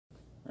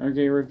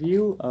Okay,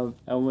 review of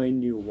LA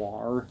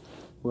Noir,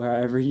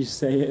 however you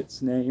say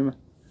its name.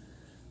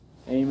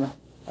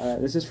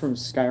 This is from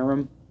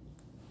Skyrim.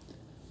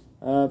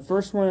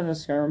 First one of the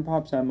Skyrim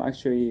pops I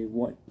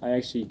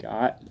actually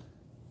got.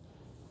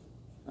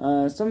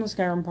 Some of the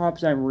Skyrim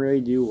pops I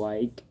really do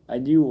like. I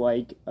do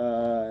like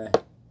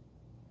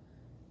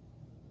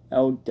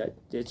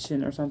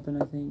Elditchin or something,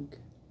 I think.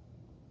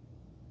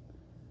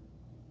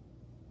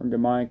 Or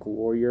Demonic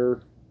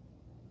Warrior.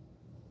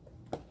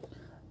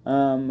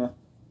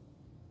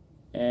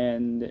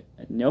 And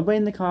nobody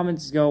in the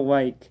comments is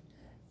gonna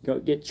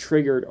get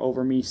triggered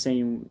over me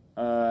saying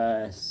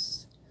I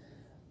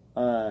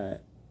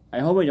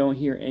hope I don't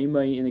hear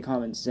anybody in the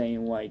comments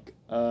saying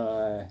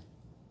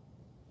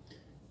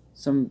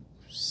some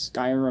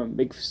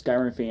big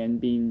Skyrim fan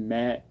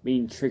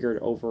being triggered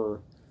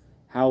over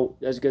how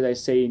that's because I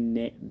say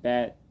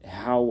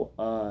how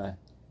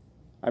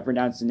I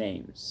pronounce the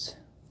names.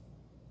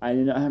 I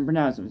didn't know how to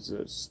pronounce them,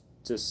 so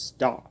just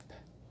stop.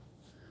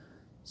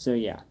 So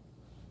yeah.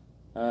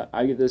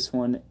 I give this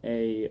one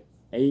a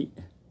 8,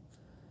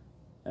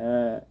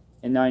 a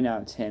 9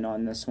 out of 10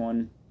 on this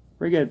one.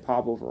 Pretty good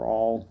pop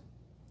overall.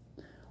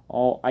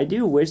 I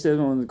do wish this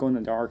one was going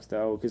in the dark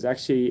though, because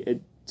actually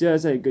it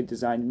does have a good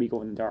design to be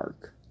going in the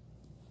dark.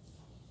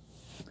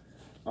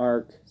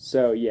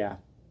 So yeah.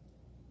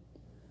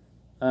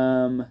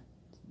 So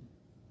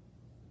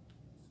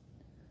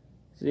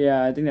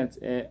yeah, I think that's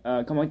it.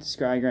 Come like,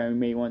 subscribe, you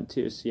may want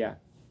to. So yeah.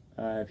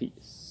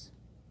 Peace.